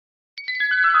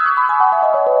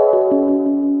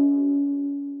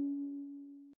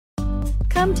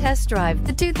Come test drive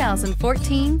the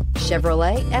 2014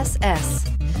 Chevrolet SS.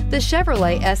 The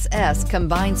Chevrolet SS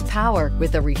combines power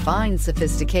with a refined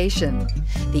sophistication.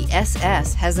 The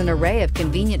SS has an array of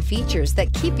convenient features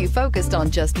that keep you focused on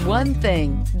just one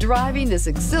thing, driving this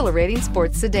exhilarating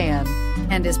sports sedan,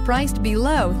 and is priced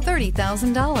below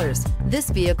 $30,000.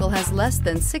 This vehicle has less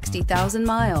than 60,000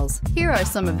 miles. Here are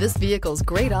some of this vehicle's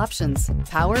great options: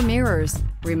 power mirrors,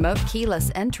 remote keyless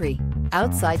entry,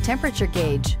 outside temperature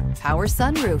gauge, power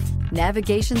sunroof,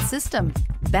 navigation system,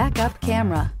 backup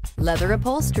camera, leather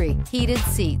upholstery, heated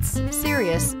seats,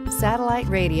 Sirius satellite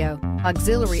radio,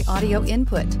 auxiliary audio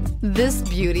input. This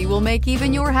beauty will make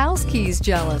even your house keys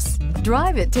jealous.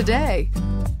 Drive it today.